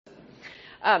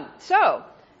So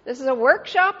this is a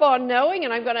workshop on knowing,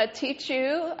 and I'm going to teach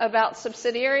you about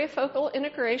subsidiary focal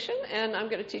integration, and I'm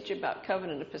going to teach you about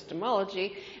covenant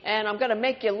epistemology, and I'm going to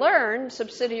make you learn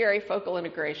subsidiary focal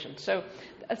integration. So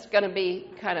that's going to be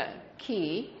kind of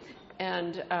key,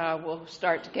 and we'll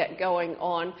start to get going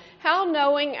on how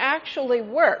knowing actually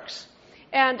works.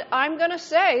 And I'm going to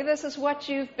say this is what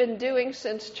you've been doing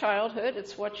since childhood.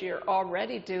 It's what you're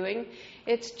already doing.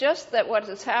 It's just that what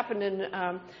has happened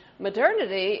in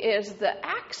modernity is the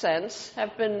accents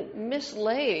have been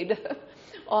mislaid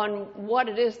on what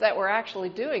it is that we're actually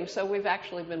doing. So we've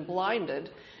actually been blinded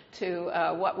to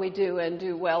what we do and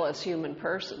do well as human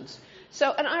persons. So,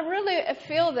 and I really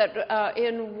feel that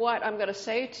in what I'm going to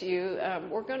say to you,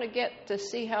 we're going to get to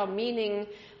see how meaning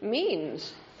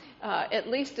means. At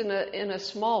least in a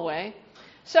small way.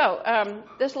 So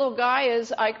this little guy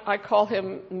is, I call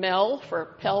him Mel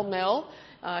for Pell Mell.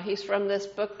 He's from this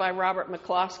book by Robert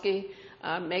McCloskey,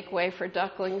 Make Way for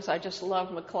Ducklings. I just love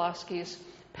McCloskey's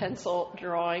pencil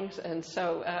drawings. And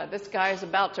so this guy is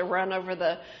about to run over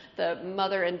the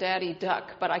mother and daddy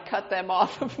duck, but I cut them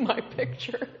off of my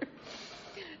picture.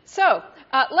 So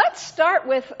let's start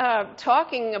with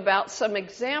talking about some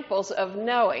examples of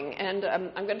knowing. And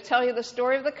I'm going to tell you the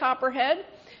story of the Copperhead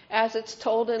as it's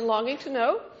told in Longing to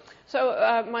Know.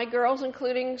 So my girls,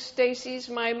 including Stacy's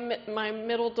my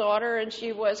middle daughter, and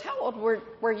she was, how old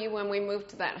were you when we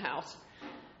moved to that house?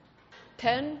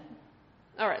 10?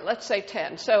 All right, let's say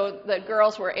 10. So the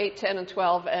girls were 8, 10, and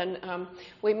 12, and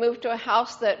we moved to a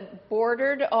house that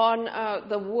bordered on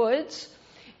the woods.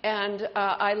 And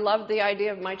I loved the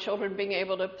idea of my children being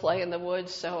able to play in the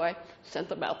woods, so I sent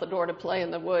them out the door to play in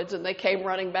the woods, and they came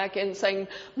running back in saying,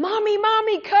 Mommy,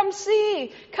 Mommy, come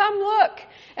see, come look.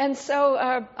 And so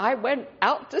I went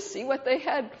out to see what they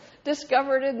had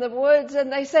discovered in the woods,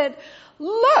 and they said,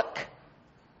 look.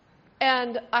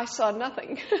 And I saw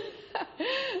nothing.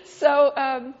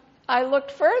 So I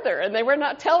looked further, and they were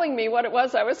not telling me what it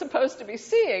was I was supposed to be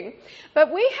seeing.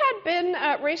 But we had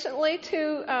been recently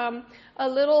to a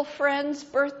little friend's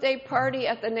birthday party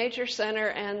at the Nature Center,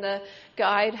 and the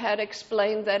guide had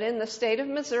explained that in the state of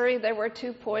Missouri there were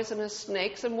 2 poisonous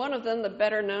snakes, and one of them, the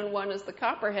better known one, is the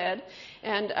Copperhead.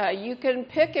 And you can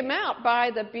pick him out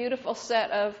by the beautiful set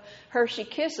of Hershey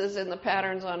Kisses in the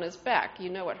patterns on his back. You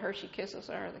know what Hershey Kisses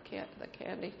are, the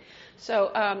candy. So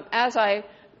as I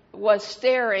was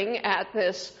staring at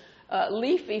this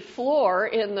leafy floor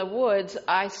in the woods,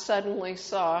 I suddenly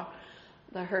saw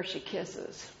the Hershey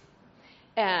Kisses.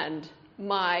 And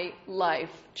my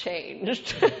life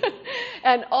changed.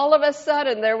 And all of a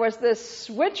sudden, there was this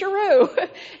switcheroo,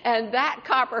 and that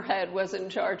Copperhead was in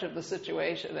charge of the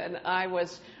situation. And I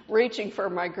was reaching for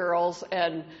my girls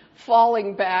and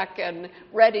falling back and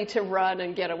ready to run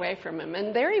and get away from him.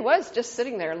 And there he was, just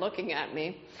sitting there looking at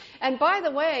me. And by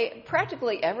the way,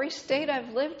 practically every state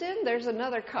I've lived in, there's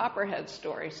another Copperhead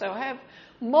story. So I have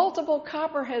multiple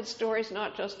Copperhead stories,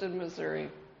 not just in Missouri.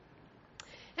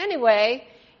 Anyway,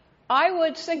 I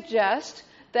would suggest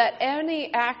that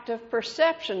any act of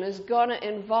perception is going to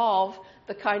involve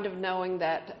the kind of knowing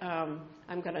that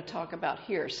I'm going to talk about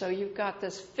here. So you've got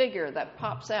this figure that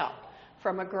pops out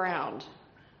from a ground,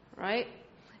 right?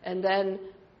 And then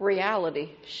reality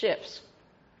shifts.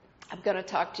 I'm going to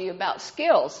talk to you about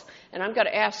skills, and I'm going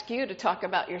to ask you to talk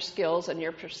about your skills and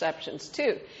your perceptions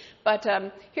too. But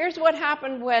here's what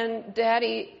happened when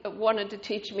Daddy wanted to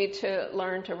teach me to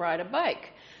learn to ride a bike.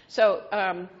 So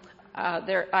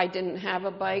I didn't have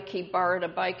a bike. He borrowed a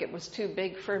bike. It was too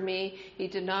big for me. He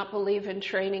did not believe in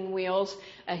training wheels.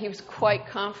 He was quite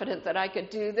confident that I could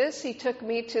do this. He took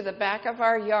me to the back of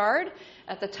our yard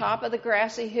at the top of the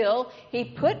grassy hill. He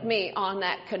put me on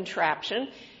that contraption,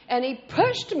 and he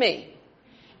pushed me.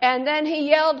 And then he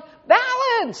yelled,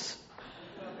 balance!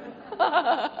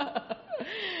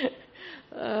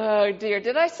 Oh, dear.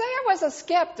 Did I say I was a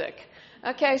skeptic?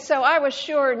 Okay, so I was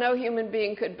sure no human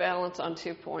being could balance on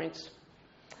 2 points.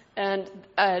 And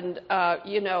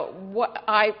you know, what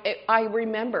I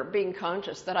remember being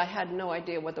conscious that I had no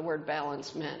idea what the word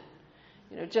balance meant.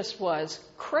 You know, it just was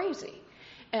crazy.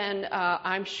 And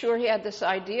I'm sure he had this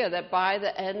idea that by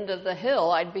the end of the hill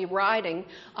I'd be riding.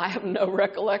 I have no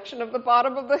recollection of the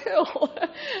bottom of the hill.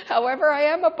 However, I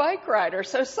am a bike rider.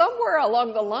 So somewhere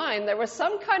along the line there was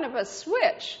some kind of a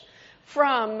switch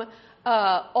from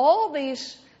all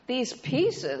these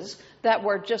pieces that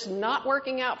were just not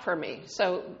working out for me.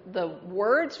 So the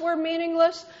words were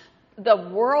meaningless, the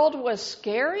world was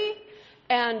scary,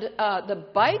 and the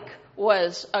bike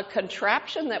was a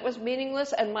contraption that was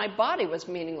meaningless, and my body was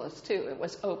meaningless too. It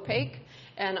was opaque,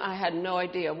 and I had no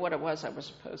idea what it was I was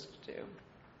supposed to do.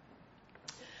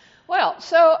 Well,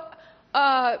 so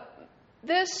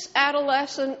This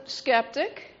adolescent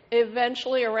skeptic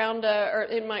eventually or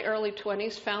in my early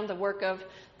 20s found the work of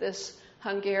this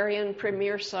Hungarian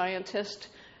premier scientist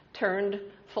turned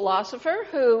philosopher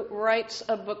who writes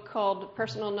a book called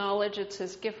Personal Knowledge. It's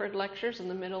his Gifford Lectures in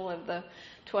the middle of the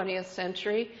 20th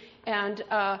century. And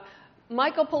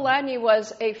Michael Polanyi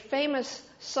was a famous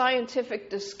scientific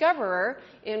discoverer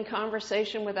in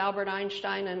conversation with Albert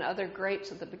Einstein and other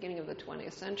greats at the beginning of the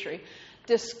 20th century.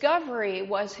 Discovery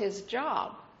was his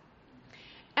job.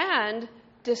 And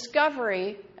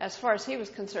discovery, as far as he was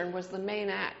concerned, was the main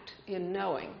act in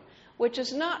knowing, which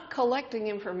is not collecting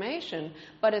information,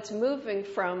 but it's moving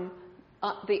from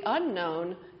the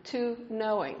unknown to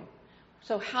knowing.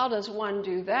 So how does one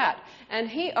do that? And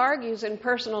he argues in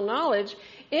Personal Knowledge,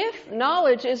 if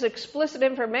knowledge is explicit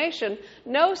information,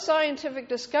 no scientific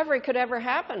discovery could ever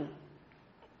happen.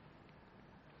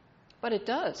 But it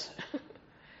does.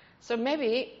 So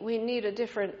maybe we need a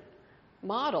different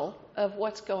model of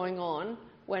what's going on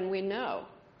when we know.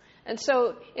 And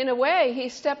so, in a way, he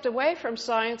stepped away from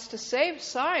science to save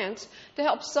science, to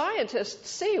help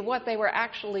scientists see what they were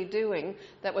actually doing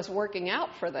that was working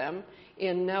out for them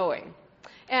in knowing.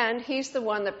 And he's the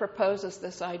one that proposes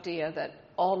this idea that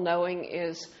all knowing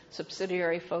is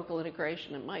subsidiary focal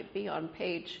integration. It might be on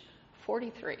page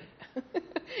 43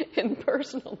 in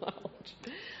Personal Knowledge.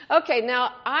 Okay,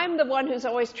 now I'm the one who's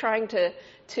always trying to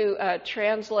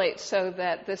translate so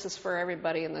that this is for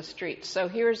everybody in the street. So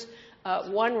here's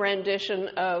one rendition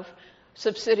of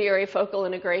subsidiary focal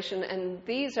integration, and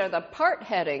these are the part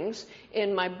headings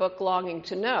in my book, Longing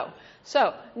to Know.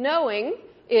 So, knowing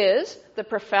is the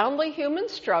profoundly human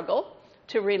struggle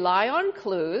to rely on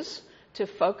clues, to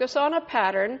focus on a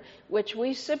pattern which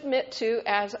we submit to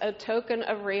as a token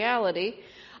of reality.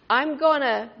 I'm going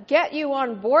to get you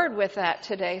on board with that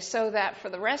today so that for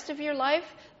the rest of your life,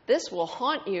 this will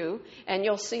haunt you and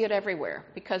you'll see it everywhere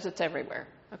because it's everywhere.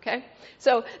 Okay?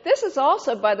 So this is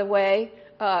also, by the way,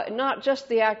 not just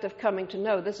the act of coming to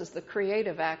know. This is the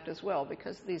creative act as well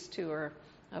because these two are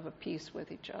of a piece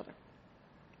with each other.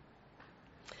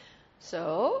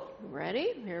 So,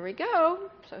 ready? Here we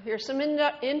go. So here's some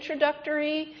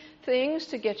introductory things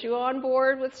to get you on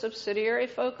board with subsidiary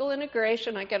focal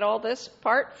integration. I get all this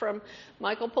part from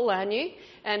Michael Polanyi,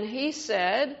 and he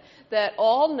said that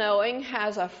all knowing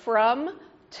has a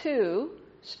from-to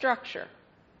structure.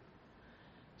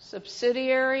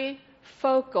 Subsidiary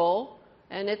focal,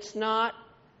 and it's not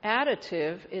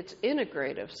additive, it's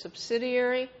integrative.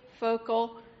 Subsidiary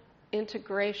focal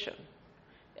integration.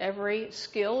 Every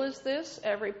skill is this,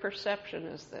 every perception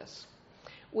is this.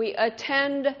 We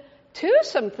attend to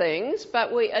some things,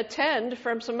 but we attend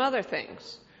from some other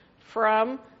things.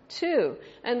 From to.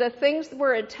 And the things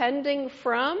we're attending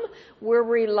from, we're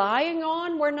relying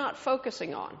on, we're not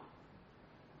focusing on.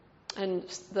 And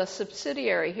the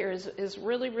subsidiary here is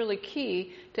really, really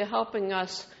key to helping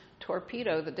us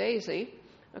torpedo the daisy.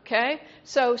 Okay?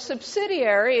 So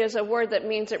subsidiary is a word that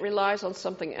means it relies on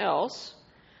something else,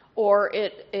 or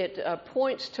it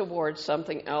points towards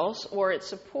something else, or it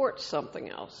supports something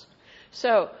else.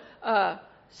 So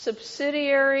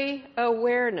subsidiary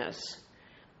awareness.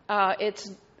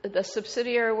 The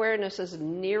subsidiary awareness is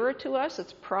nearer to us,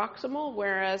 it's proximal,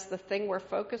 whereas the thing we're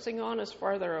focusing on is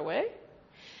farther away.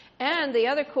 And the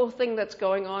other cool thing that's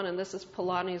going on, and this is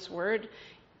Polanyi's word,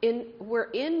 we're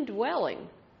indwelling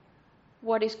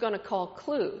what he's going to call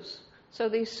clues. So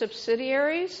these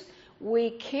subsidiaries,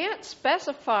 we can't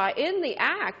specify, in the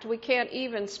act, we can't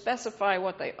even specify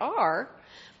what they are,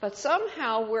 but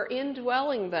somehow we're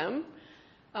indwelling them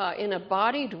in a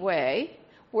bodied way.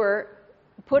 We're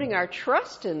putting our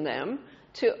trust in them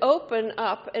to open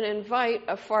up and invite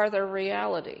a farther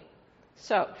reality.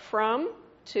 So, from,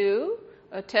 to,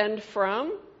 attend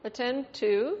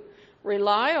to,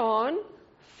 rely on,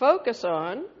 focus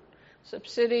on,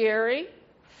 subsidiary,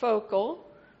 focal,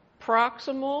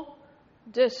 proximal,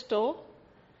 distal,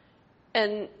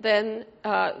 and then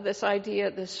this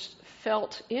idea, this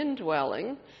felt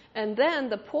indwelling. And then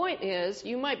the point is,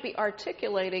 you might be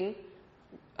articulating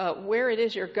where it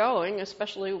is you're going,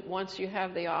 especially once you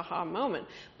have the aha moment.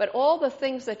 But all the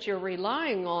things that you're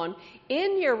relying on,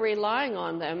 in your relying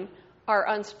on them, are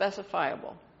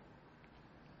unspecifiable.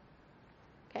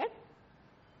 Okay?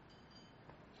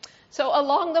 So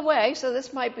along the way, so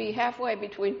this might be halfway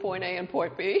between point A and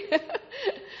point B,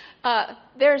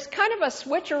 there's kind of a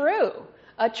switcheroo,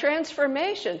 a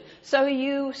transformation. So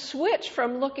you switch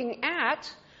from looking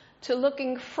at to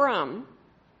looking from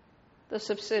the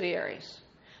subsidiaries.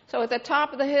 So at the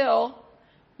top of the hill,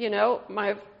 you know,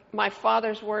 my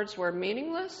father's words were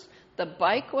meaningless. The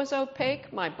bike was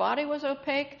opaque. My body was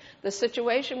opaque. The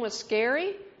situation was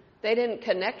scary. They didn't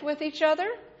connect with each other.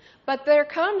 But there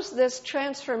comes this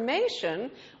transformation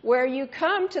where you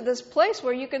come to this place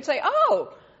where you can say,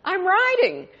 oh, I'm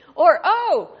riding. Or,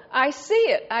 oh, I see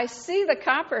it. I see the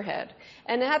copperhead.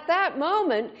 And at that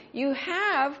moment, you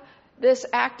have this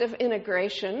act of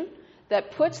integration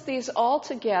that puts these all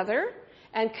together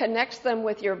and connects them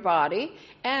with your body.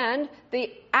 And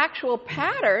the actual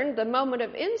pattern, the moment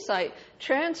of insight,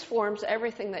 transforms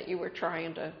everything that you were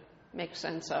trying to make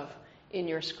sense of in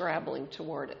your scrabbling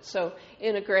toward it. So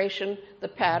integration, the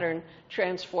pattern,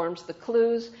 transforms the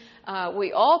clues.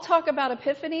 We all talk about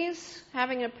epiphanies,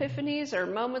 having epiphanies or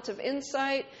moments of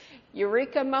insight,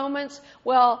 eureka moments.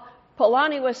 Well,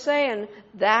 Polanyi was saying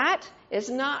that is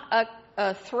not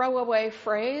a throwaway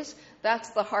phrase.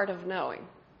 That's the heart of knowing,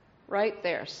 right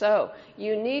there. So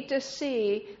you need to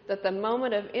see that the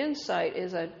moment of insight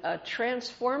is a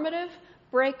transformative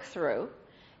breakthrough.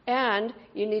 And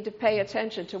you need to pay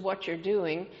attention to what you're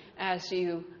doing as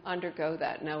you undergo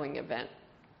that knowing event.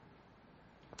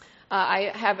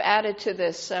 I have added to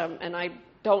this, and I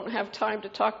don't have time to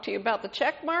talk to you about the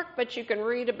check mark, but you can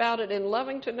read about it in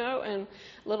Loving to Know and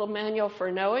Little Manual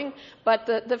for Knowing. But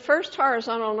the first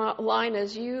horizontal line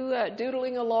is you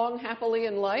doodling along happily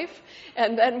in life,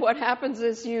 and then what happens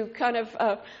is you kind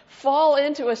of fall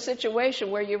into a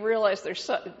situation where you realize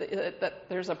that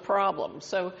there's a problem.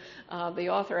 So the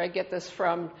author I get this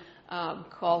from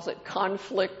calls it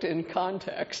conflict in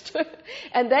context.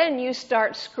 And then you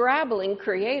start scrabbling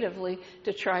creatively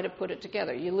to try to put it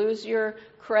together. You lose your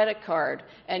credit card,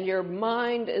 and your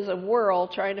mind is a whirl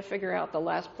trying to figure out the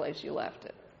last place you left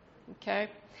it. Okay?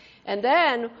 And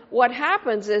then what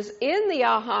happens is in the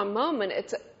aha moment,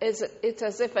 it's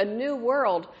as if a new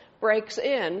world breaks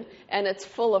in, and it's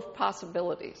full of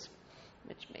possibilities,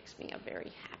 which makes me a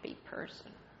very happy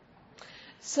person.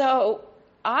 So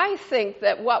I think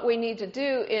that what we need to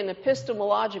do in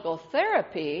epistemological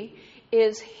therapy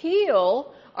is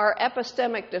heal our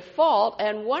epistemic default,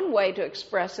 and one way to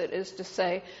express it is to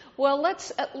say, well,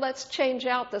 let's change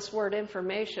out this word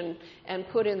information and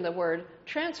put in the word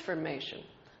transformation.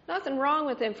 Nothing wrong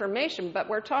with information, but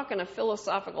we're talking a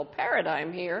philosophical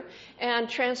paradigm here, and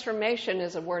transformation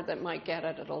is a word that might get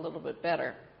at it a little bit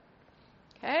better.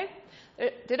 Okay?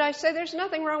 Did I say there's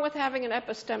nothing wrong with having an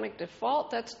epistemic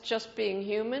default? That's just being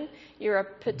human. You're a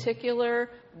particular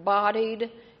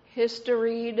bodied,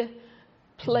 historied,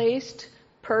 placed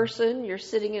person. You're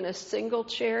sitting in a single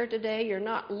chair today. You're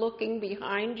not looking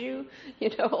behind you. You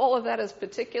know, all of that is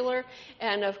particular.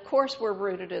 And of course, we're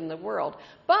rooted in the world.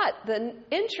 But the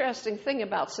interesting thing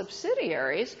about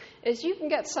subsidiaries is you can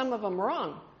get some of them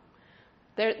wrong.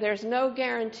 There's no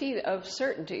guarantee of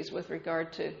certainties with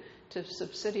regard to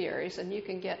subsidiaries, and you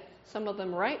can get some of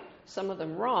them right, some of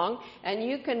them wrong, and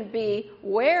you can be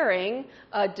wearing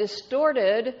a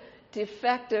distorted,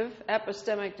 defective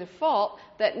epistemic default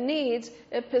that needs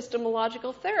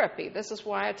epistemological therapy. This is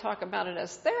why I talk about it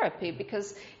as therapy,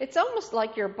 because it's almost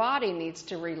like your body needs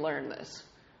to relearn this.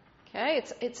 Okay?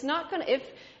 It's not going to,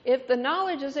 if the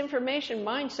knowledge is information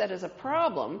mindset is a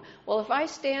problem, well, if I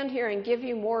stand here and give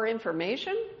you more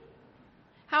information,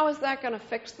 how is that going to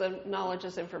fix the knowledge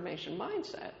as information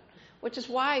mindset? Which is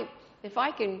why if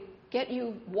I can get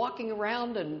you walking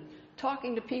around and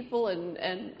talking to people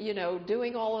and you know,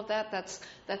 doing all of that,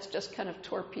 that's just kind of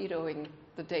torpedoing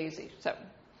the daisy. So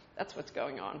that's what's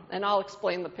going on. And I'll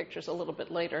explain the pictures a little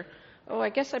bit later. Oh, I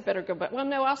guess I better go back. Well,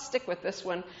 no, I'll stick with this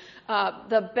one.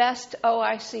 The best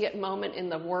I see it moment in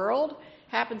the world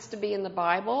happens to be in the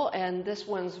Bible, and this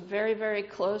one's very, very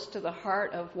close to the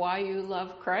heart of why you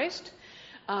love Christ.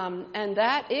 And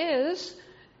that is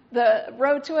the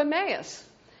road to Emmaus.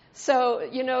 So,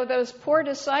 you know, those poor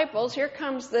disciples, here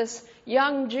comes this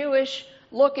young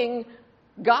Jewish-looking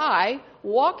guy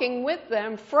walking with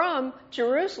them from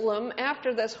Jerusalem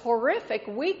after this horrific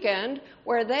weekend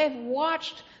where they've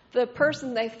watched the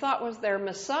person they thought was their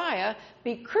Messiah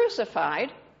be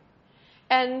crucified.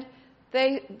 And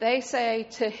they say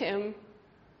to him,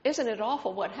 "Isn't it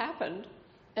awful what happened?"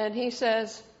 And he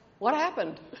says, "What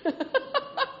happened?"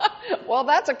 Well,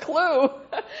 that's a clue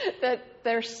that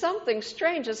there's something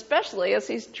strange, especially as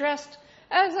he's dressed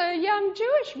as a young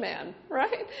Jewish man,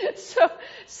 right?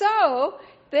 So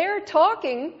they're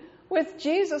talking with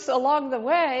Jesus along the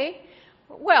way.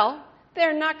 Well,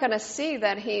 they're not going to see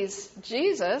that he's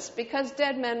Jesus because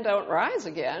dead men don't rise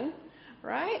again,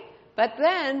 right? But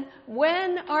then,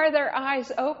 when are their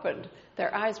eyes opened?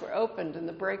 Their eyes were opened in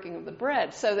the breaking of the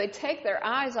bread. So they take their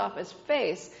eyes off his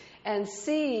face and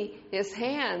see his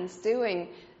hands doing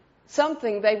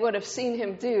something they would have seen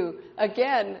him do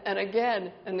again and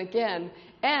again and again.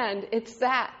 And it's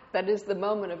that is the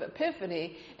moment of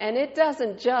epiphany. And it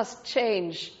doesn't just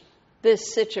change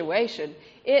this situation,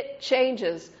 it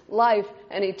changes life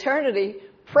and eternity.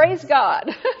 Praise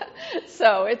God.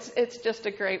 So it's just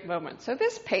a great moment. So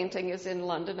this painting is in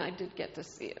London. I did get to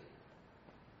see it.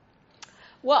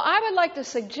 Well, I would like to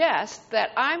suggest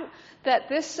that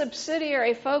this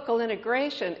subsidiary focal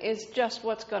integration is just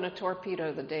what's going to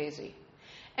torpedo the daisy.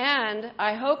 And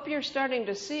I hope you're starting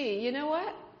to see, you know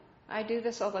what? I do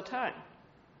this all the time.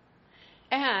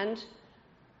 And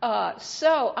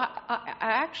so I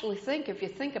actually think if you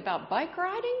think about bike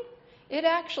riding, it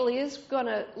actually is going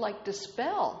to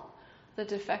dispel the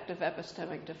defective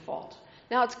epistemic default.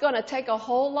 Now, it's going to take a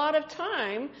whole lot of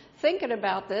time thinking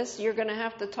about this. You're going to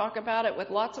have to talk about it with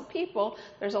lots of people.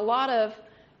 There's a lot of,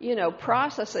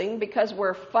 processing because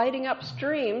we're fighting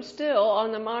upstream still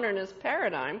on the modernist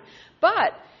paradigm.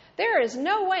 But there is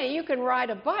no way you can ride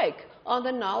a bike on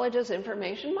the knowledge as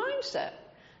information mindset.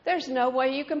 There's no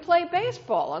way you can play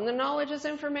baseball on the knowledge as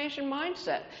information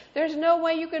mindset. There's no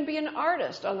way you can be an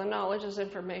artist on the knowledge as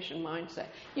information mindset.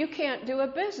 You can't do a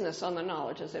business on the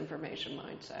knowledge as information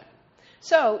mindset.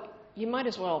 So you might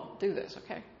as well do this,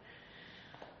 okay?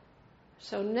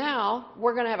 So now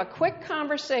we're going to have a quick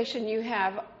conversation. You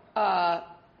have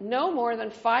no more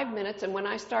than 5 minutes, and when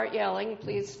I start yelling,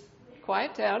 please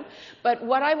quiet down. But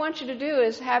what I want you to do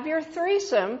is have your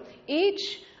threesome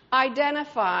each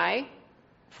identify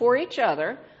for each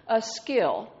other a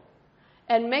skill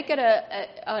and make it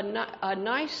a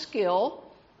nice skill.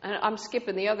 And I'm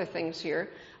skipping the other things here.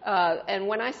 And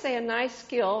when I say a nice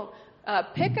skill,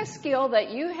 pick a skill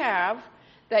that you have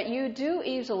that you do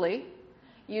easily,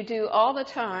 you do all the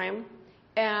time,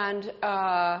 and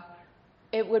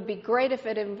it would be great if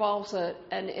it involves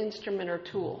an instrument or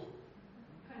tool.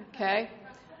 Okay?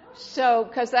 So,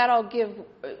 because that'll give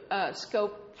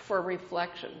scope for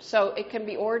reflection. So it can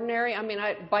be ordinary.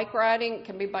 Bike riding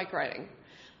can be bike riding.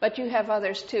 But you have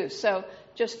others too. So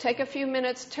just take a few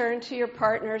minutes, turn to your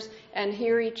partners, and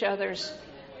hear each other's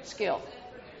skill.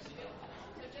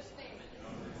 So just name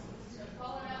it. So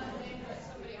call it out and name what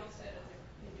somebody else said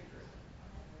in your group.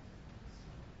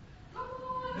 Come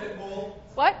on. Netball.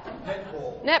 What?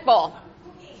 Netball. Netball.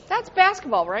 That's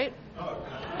basketball, right? No.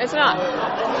 It's not.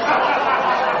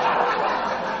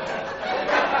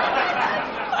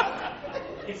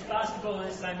 It's basketball in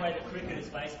the same way that cricket is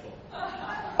baseball.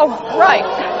 Oh, right.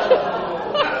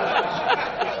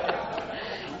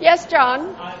 Yes,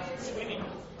 John? Swimming.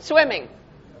 Swimming.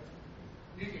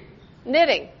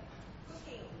 Knitting.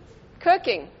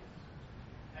 Cooking.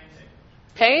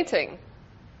 Painting.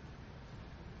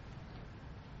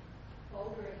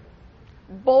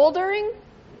 Bouldering.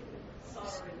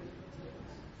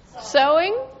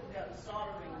 Sewing.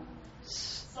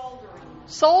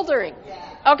 Soldering.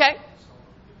 Okay.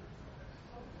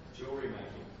 Jewelry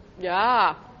making.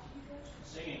 Yeah.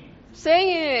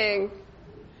 Singing.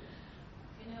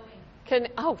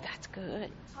 Oh, that's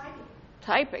good.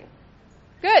 Typing.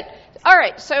 Good. All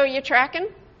right, so you tracking?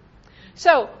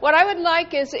 So what I would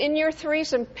like is in your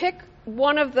threesome, pick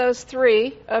one of those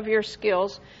three of your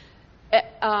skills.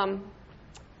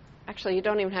 Actually, you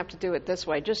don't even have to do it this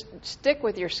way. Just stick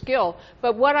with your skill.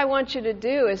 But what I want you to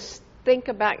do is think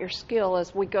about your skill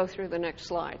as we go through the next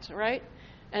slides, all right?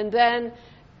 And then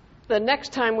the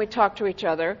next time we talk to each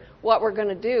other, what we're going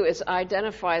to do is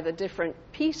identify the different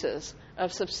pieces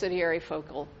of subsidiary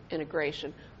focal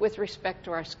integration with respect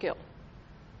to our skill.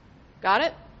 Got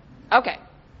it? Okay.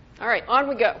 All right, on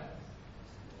we go.